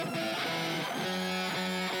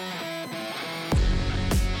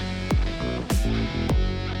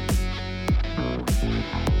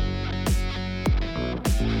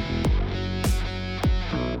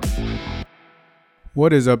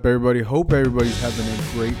What is up, everybody? Hope everybody's having a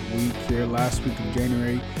great week here. Last week of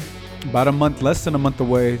January, about a month, less than a month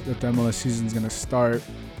away that the MLS season is going to start.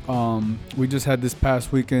 We just had this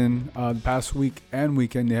past weekend, past week and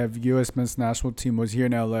weekend. They have U.S. men's national team was here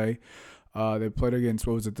in L.A. They played against,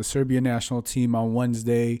 the Serbian national team on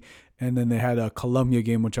Wednesday. And then they had a Colombia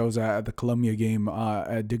game, which I was at the Colombia game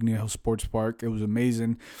at Dignity Hill Sports Park. It was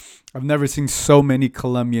amazing. I've never seen so many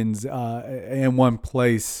Colombians in one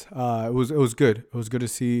place. It was good. It was good to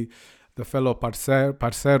see the fellow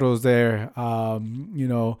parceros there.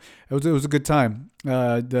 It was a good time.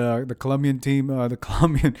 The Colombian team, the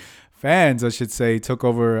Colombian fans, I should say, took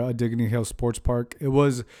over Dignity Hill Sports Park.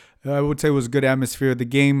 I would say it was a good atmosphere. The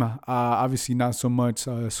game, obviously not so much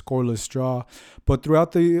scoreless draw, but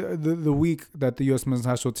throughout the week that the U.S. men's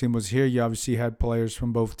national team was here, you obviously had players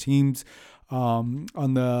from both teams. On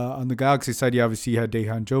the Galaxy side, you obviously had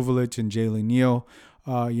Dejan Joveljic and Jalen Neal.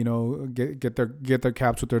 Get their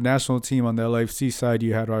caps with their national team. On the LAFC side,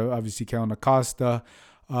 you had obviously Kellen Acosta.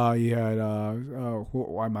 You had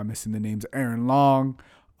why am I missing the names? Aaron Long.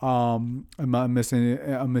 I'm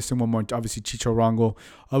missing one more. Obviously, Chicho Rongo.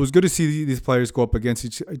 It was good to see these players go up against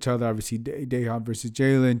each other. Obviously, Dejan versus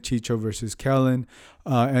Jalen, Chicho versus Kellen,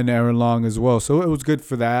 and Aaron Long as well. So it was good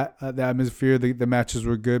for that. The atmosphere, the matches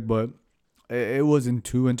were good, but it wasn't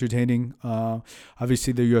too entertaining.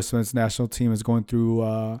 Obviously, the U.S. men's national team is going through,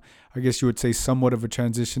 I guess you would say, somewhat of a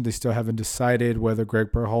transition. They still haven't decided whether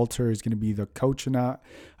Greg Berhalter is going to be the coach or not.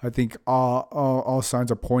 I think all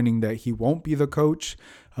signs are pointing that he won't be the coach,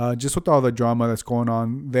 just with all the drama that's going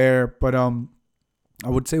on there. But I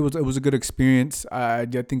would say it was a good experience. I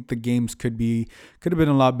think the games could have been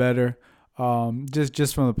a lot better.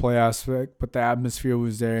 Just from the play aspect, but the atmosphere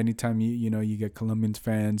was there anytime you get Colombian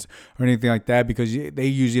fans or anything like that, because they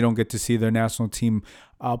usually don't get to see their national team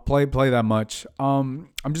play that much. I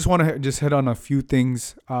just want to hit on a few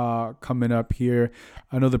things coming up here.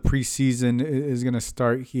 I know the preseason is going to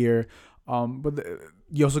start here, but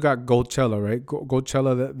you also got Coachella, right?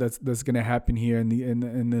 Coachella that's going to happen here in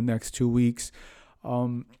the next 2 weeks.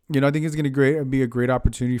 I think it's going to be a great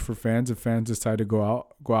opportunity for fans if fans decide to go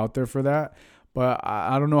out there for that. But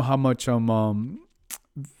I don't know how much I'm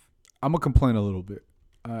gonna complain a little bit.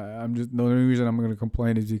 The only reason I'm gonna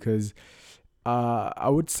complain is because I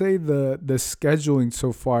would say the scheduling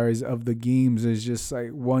so far of the games is just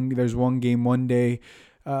like there's one game one day.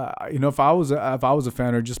 If I was a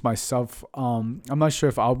fan or just myself, I'm not sure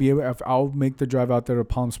if I'll make the drive out there to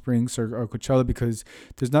Palm Springs or Coachella, because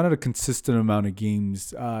there's not a consistent amount of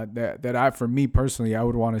games for me personally, I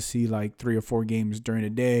would want to see like 3 or 4 games during the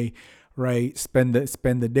day, right? Spend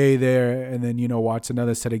the day there, and then watch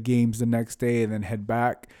another set of games the next day, and then head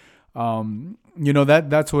back.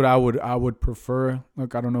 That's what I would prefer.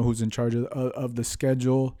 Look, I don't know who's in charge of the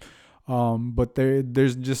schedule. But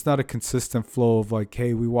there's just not a consistent flow of like,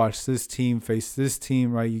 hey, we watch this team face this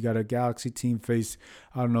team, right? You got a Galaxy team face,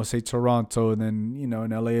 I don't know, say Toronto, and then, an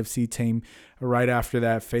LAFC team right after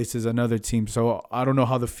that faces another team. So I don't know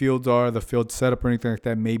how the field setup or anything like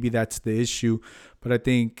that. Maybe that's the issue. But I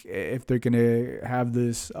think if they're going to have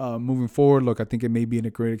this moving forward, look, I think it may be a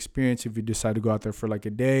great experience if you decide to go out there for like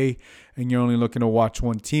a day and you're only looking to watch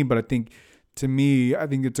one team. But to me, I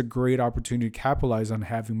think it's a great opportunity to capitalize on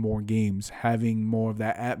having more games, having more of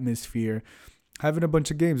that atmosphere, having a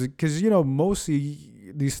bunch of games. Because,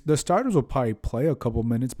 mostly the starters will probably play a couple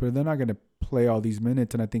minutes, but they're not going to play all these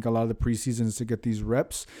minutes. And I think a lot of the preseason is to get these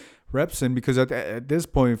reps in, because at this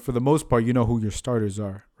point, for the most part, you know who your starters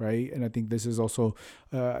are, right? And I think this is also,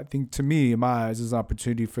 to me, in my eyes, is an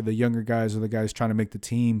opportunity for the younger guys or the guys trying to make the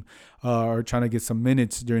team or trying to get some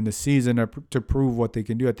minutes during the season or to prove what they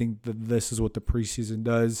can do. I think this is what the preseason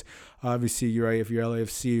does. Obviously, you're right. If you're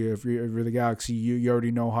LAFC or if you're the Galaxy, you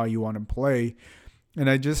already know how you want to play. And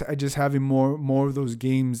I just having more of those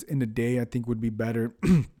games in the day, I think would be better.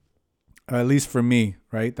 At least for me,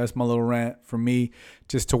 right? That's my little rant for me,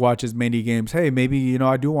 just to watch as many games. Hey, maybe,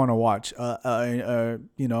 I do want to watch, I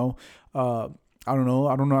don't know.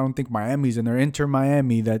 I don't think Miami's in there. Inter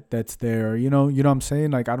Miami that's there. You know what I'm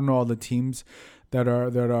saying? Like, I don't know all the teams that are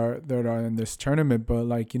in this tournament, but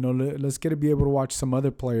like, let's get to be able to watch some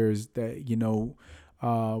other players that,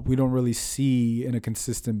 we don't really see in a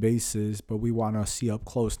consistent basis, but we want to see up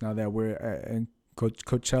close now that we're in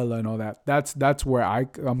Coachella and all that. That's where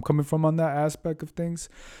I'm coming from on that aspect of things.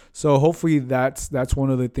 So hopefully that's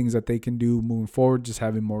one of the things that they can do moving forward, just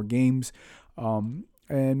having more games. And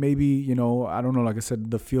maybe, I don't know, like I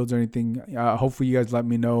said, the fields or anything. Hopefully you guys let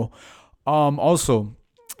me know. Also,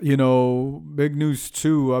 big news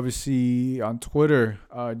too, obviously on Twitter,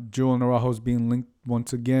 Julian Araujo is being linked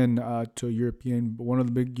once again to one of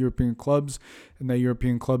the big European clubs, and that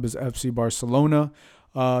European club is FC Barcelona.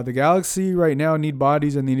 The Galaxy right now need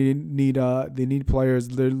bodies, and they need players.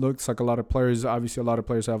 There looks like a lot of players. Obviously, a lot of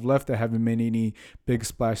players have left that haven't made any big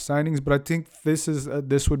splash signings. But I think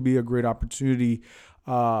this would be a great opportunity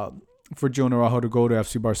for Joe Araujo to go to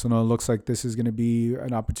FC Barcelona. It looks like this is going to be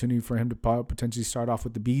an opportunity for him to potentially start off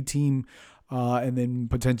with the B team, and then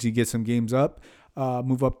potentially get some games up,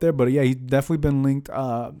 move up there. But yeah, he's definitely been linked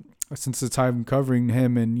since the time covering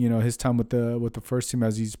him, and his time with the first team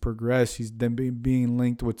as he's progressed. He's then being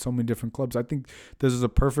linked with so many different clubs. I think this is a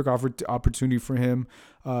perfect opportunity for him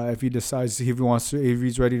if he decides if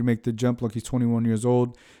he's ready to make the jump. Look, he's 21 years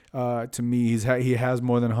old. To me, he has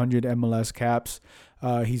more than 100 MLS caps.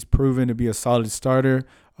 He's proven to be a solid starter.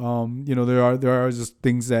 There are just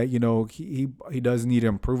things that he does need to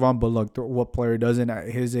improve on. But look, what player doesn't at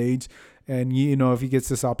his age? And if he gets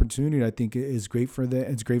this opportunity, I think it is great for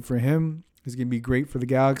it's great for him. It's gonna be great for the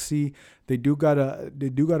Galaxy. They do got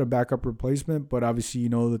a backup replacement, but obviously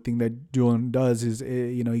the thing that Julian does is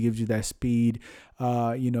he gives you that speed.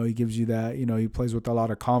 He gives you that. He plays with a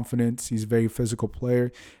lot of confidence. He's a very physical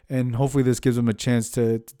player, and hopefully this gives him a chance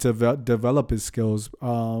to develop his skills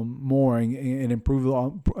more and improve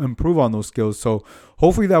on those skills. So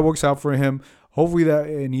hopefully that works out for him. Hopefully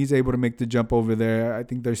and he's able to make the jump over there. I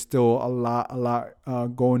think there's still a lot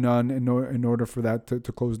going on in order for that to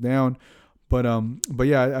close down. But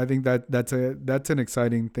yeah, I think that's an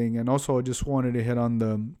exciting thing. And also, I just wanted to hit on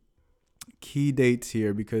the key dates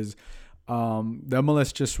here, because the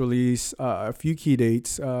MLS just released a few key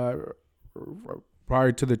dates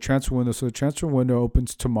prior to the transfer window. So the transfer window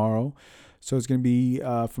opens tomorrow. So it's going to be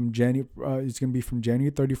from January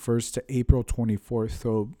 31st to April 24th.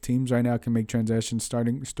 So teams right now can make transactions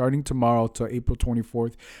starting tomorrow to April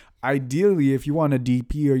 24th. Ideally, if you want a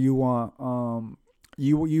DP or you want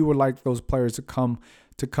you would like those players to come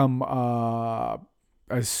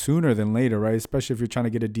as sooner than later, right? Especially if you're trying to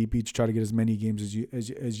get a DP to try to get as many games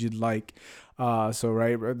as you'd like. So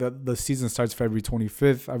right, the season starts February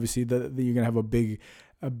 25th. Obviously, you're gonna have a big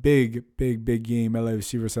game,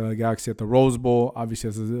 LAFC versus LA Galaxy at the Rose Bowl. Obviously,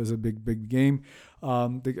 it's a big game.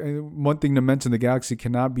 One thing to mention: the Galaxy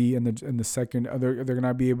cannot be in the second. They're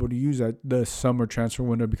gonna be able to use the summer transfer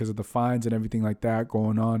window because of the fines and everything like that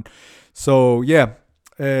going on. So yeah.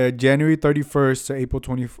 January 31st to April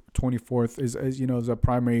 24th is a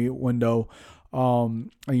primary window.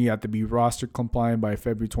 And you have to be roster compliant by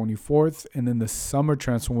February 24th. And then the summer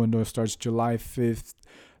transfer window starts July 5th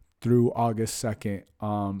through August 2nd.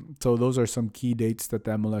 So those are some key dates that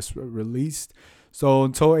the MLS released. So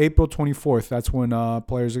until April 24th, that's when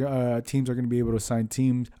teams are going to be able to sign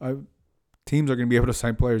teams are going to be able to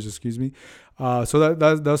sign players, excuse me. So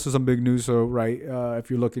that's some big news. So, right,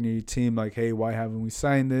 if you're looking at your team like, hey, why haven't we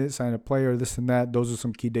signed a player, this and that, those are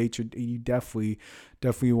some key dates you definitely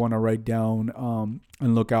want to write down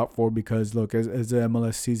and look out for, because, look, as the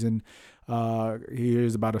MLS season here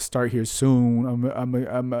is about to start here soon,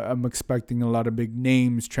 I'm expecting a lot of big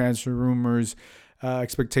names, transfer rumors,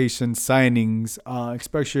 expectations, signings,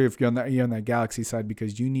 especially if you're on that Galaxy side,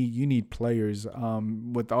 because you need players.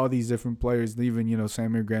 With all these different players leaving,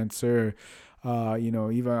 Samir Grandsir,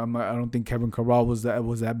 even I don't think Kevin Corral was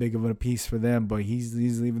that big of a piece for them, but he's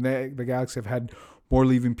leaving. The Galaxy have had more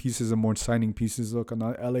leaving pieces and more signing pieces. Look, on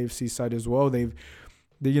the LAFC side as well, they've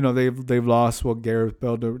lost Gareth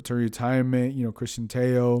Bell to retirement. Christian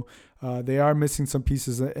Teo. They are missing some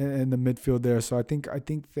pieces in the midfield there. So I think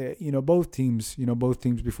that both teams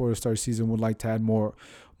before the start of the season would like to add more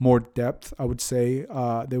depth. I would say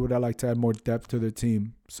they would like to add more depth to their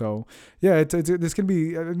team. So yeah, this can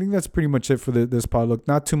be. I think that's pretty much it for this pod. Look,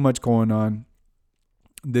 not too much going on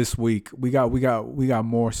this week. We got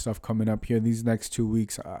more stuff coming up here these next 2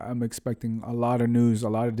 weeks. I'm expecting a lot of news, a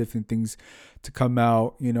lot of different things to come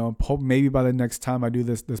out. Hope maybe by the next time I do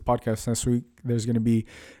this podcast next week, there's going to be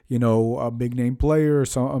a big name player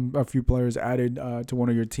or a few players added to one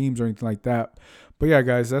of your teams or anything like that. But yeah,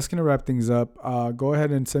 guys, that's going to wrap things up. Go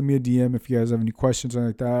ahead and send me a DM if you guys have any questions or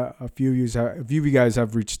like that. A few of you guys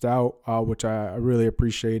have reached out, which I really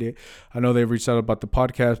appreciate it. I know they've reached out about the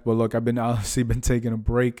podcast, but look, I've honestly been taking a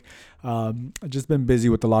break. I've just been busy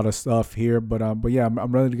with a lot of stuff here, but yeah,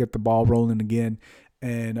 I'm ready to get the ball rolling again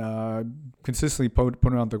and consistently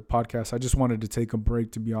putting out the podcast. I just wanted to take a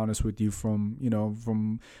break, to be honest with you,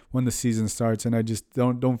 from when the season starts, and I just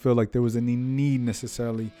don't feel like there was any need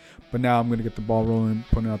necessarily. But now I'm gonna get the ball rolling and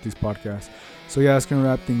putting out these podcasts. So yeah, that's gonna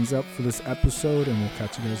wrap things up for this episode, and we'll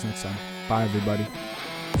catch you guys next time. Bye, everybody.